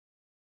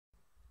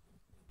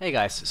Hey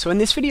guys, so in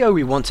this video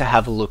we want to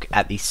have a look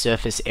at the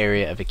surface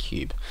area of a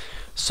cube.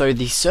 So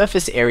the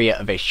surface area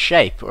of a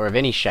shape, or of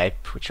any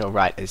shape, which I'll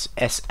write as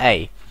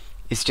SA,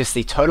 is just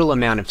the total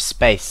amount of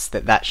space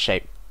that that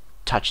shape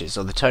touches,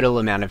 or the total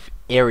amount of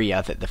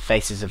area that the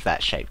faces of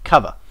that shape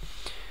cover.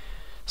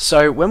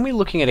 So when we're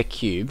looking at a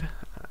cube,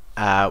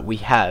 we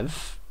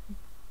have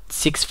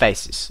 6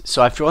 faces.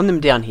 So I've drawn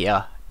them down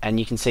here, and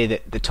you can see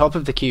that the top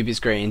of the cube is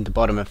green, the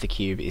bottom of the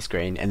cube is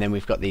green, and then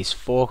we've got these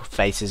 4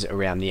 faces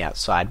around the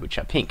outside which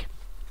are pink.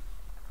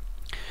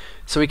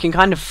 So we can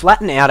kind of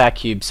flatten out our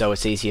cube so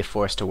it's easier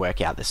for us to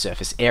work out the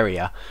surface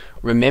area,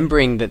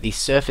 remembering that the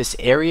surface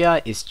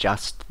area is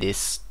just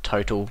this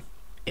total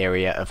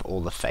area of all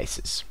the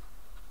faces.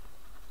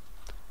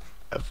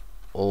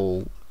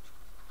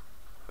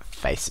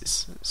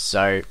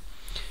 So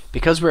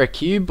because we're a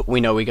cube, we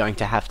know we're going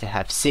to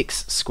have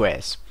 6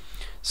 squares.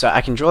 So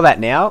I can draw that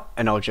now,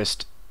 and I'll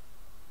just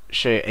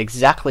show you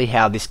exactly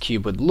how this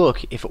cube would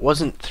look if it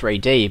wasn't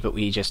 3D, but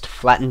we just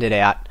flattened it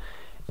out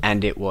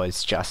and it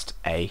was just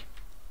a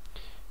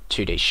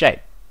 2D shape.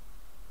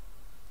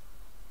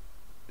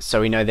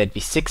 So we know there'd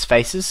be 6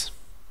 faces,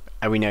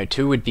 and we know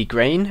 2 would be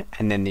green,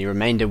 and then the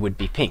remainder would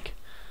be pink.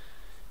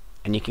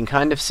 And you can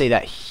kind of see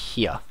that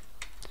here,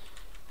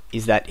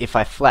 is that if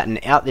I flatten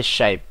out this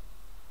shape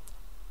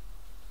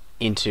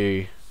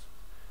into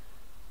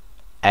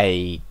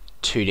a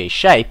 2D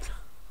shape,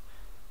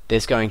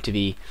 there's going to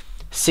be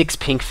 6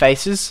 pink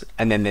faces,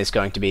 and then there's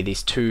going to be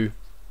these 2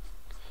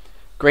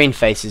 green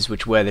faces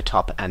which were the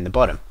top and the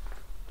bottom.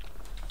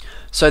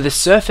 So the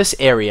surface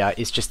area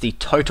is just the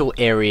total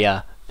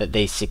area that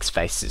these 6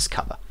 faces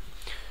cover.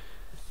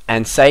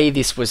 And say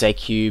this was a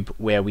cube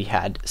where we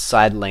had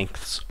side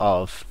lengths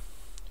of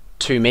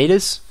 2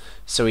 meters,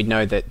 so we'd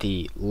know that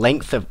the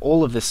length of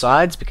all of the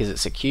sides, because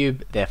it's a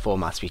cube, therefore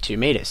must be 2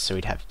 meters. So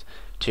we'd have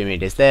 2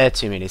 meters there,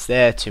 2 meters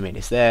there, 2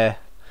 meters there,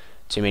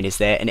 2 meters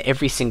there, and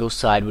every single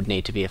side would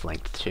need to be of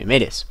length 2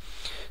 meters.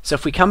 So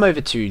if we come over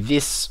to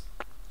this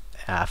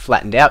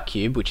flattened out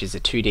cube, which is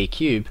a 2D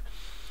cube,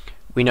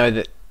 we know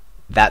that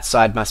that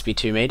side must be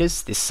 2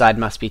 meters, this side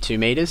must be 2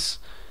 meters,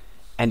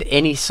 and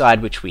any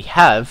side which we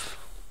have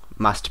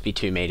must be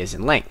 2 meters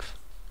in length.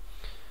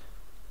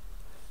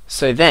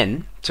 So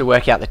then, to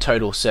work out the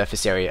total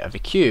surface area of a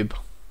cube,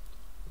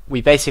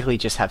 we basically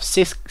just have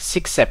 6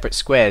 separate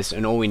squares,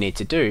 and all we need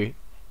to do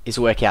is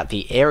work out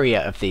the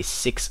area of these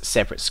 6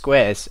 separate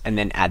squares and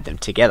then add them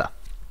together.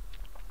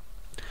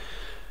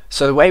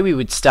 So the way we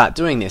would start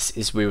doing this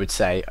is we would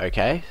say,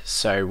 okay,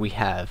 so we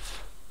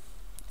have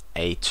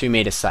a 2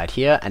 meter side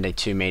here and a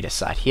 2 meter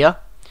side here.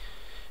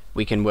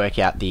 We can work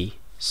out the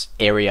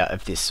area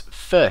of this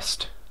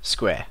first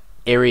square,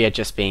 area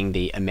just being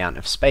the amount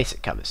of space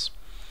it covers.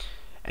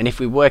 And if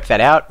we work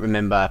that out,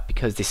 remember,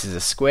 because this is a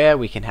square,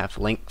 we can have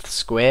length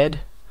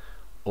squared,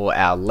 or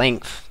our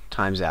length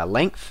times our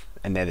length,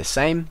 and they're the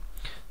same.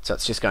 So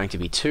it's just going to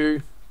be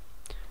 2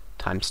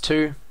 times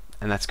 2,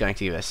 and that's going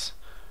to give us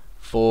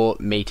 4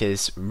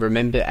 meters.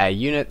 Remember, our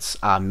units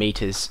are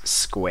meters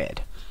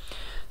squared.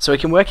 So we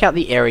can work out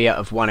the area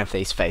of one of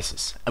these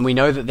faces, and we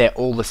know that they're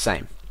all the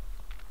same.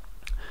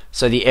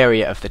 So the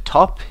area of the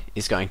top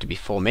is going to be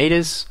 4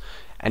 meters,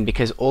 and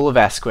because all of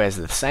our squares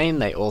are the same,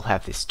 they all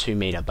have this 2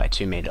 meter by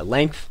 2 meter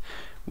length,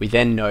 we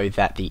then know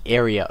that the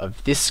area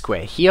of this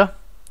square here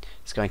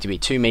is going to be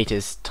 2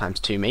 meters times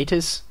 2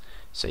 meters.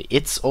 So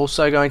it's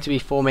also going to be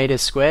 4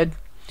 meters squared.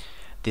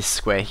 This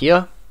square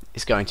here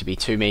is going to be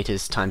 2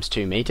 meters times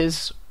 2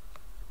 meters.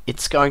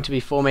 It's going to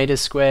be 4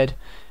 meters squared.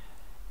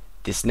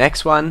 This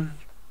next one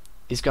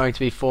is going to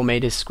be 4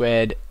 meters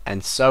squared,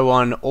 and so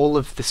on. All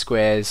of the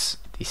squares,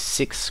 these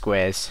 6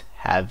 squares,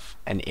 have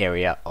an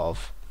area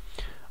of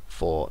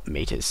 4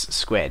 meters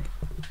squared.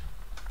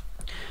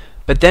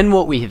 But then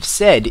what we have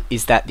said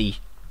is that the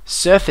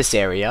surface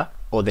area,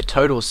 or the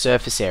total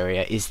surface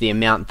area, is the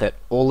amount that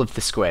all of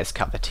the squares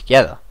cover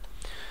together.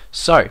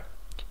 So,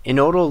 in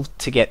order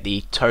to get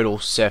the total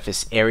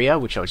surface area,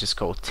 which I'll just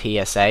call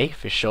TSA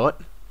for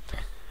short,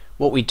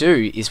 what we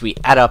do is we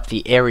add up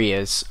the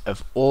areas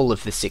of all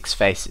of the 6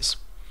 faces.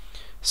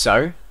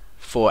 So,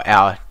 for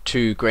our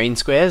 2 green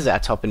squares, our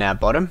top and our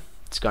bottom,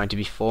 it's going to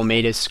be 4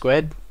 meters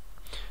squared.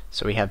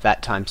 So we have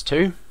that times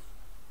 2.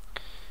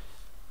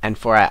 And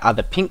for our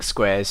other pink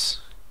squares,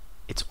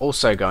 it's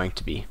also going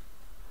to be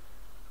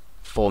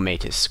 4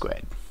 meters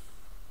squared.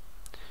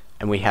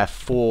 And we have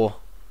 4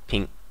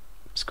 pink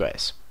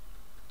squares.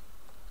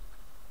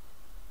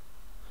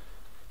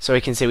 So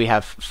we can see we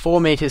have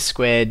 4 meters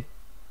squared,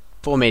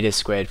 4 meters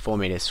squared, 4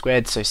 meters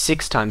squared, so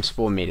 6 times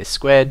 4 meters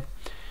squared.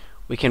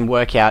 We can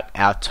work out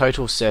our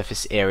total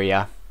surface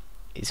area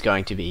is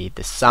going to be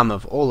the sum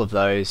of all of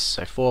those,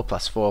 so 4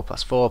 plus 4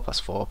 plus 4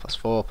 plus 4 plus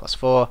 4 plus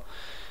 4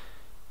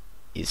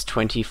 is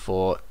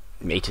 24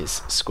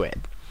 meters squared.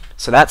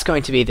 So that's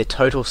going to be the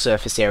total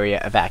surface area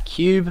of our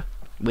cube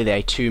with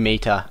a 2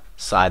 meter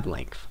side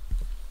length.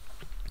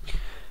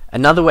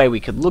 Another way we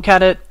could look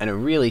at it, and a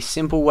really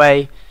simple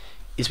way,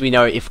 is we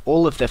know if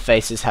all of the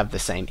faces have the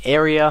same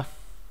area,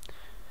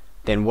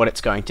 then what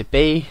it's going to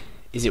be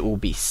is it will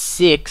be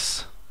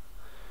 6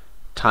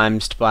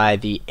 times by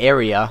the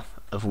area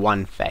of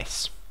one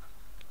face.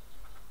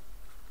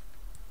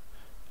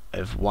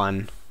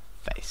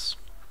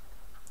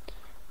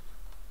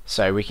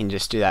 So we can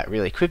just do that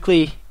really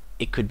quickly.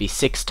 It could be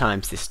 6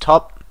 times this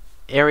top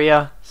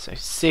area, so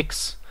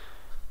 6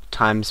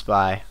 times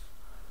by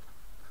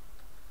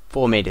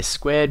 4 meters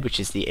squared, which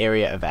is the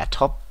area of our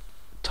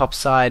top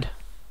side,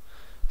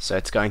 so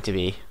it's going to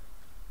be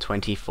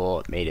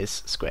 24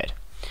 meters squared.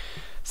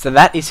 So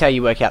that is how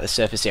you work out the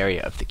surface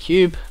area of the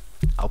cube.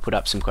 I'll put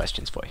up some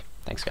questions for you.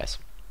 Thanks, guys.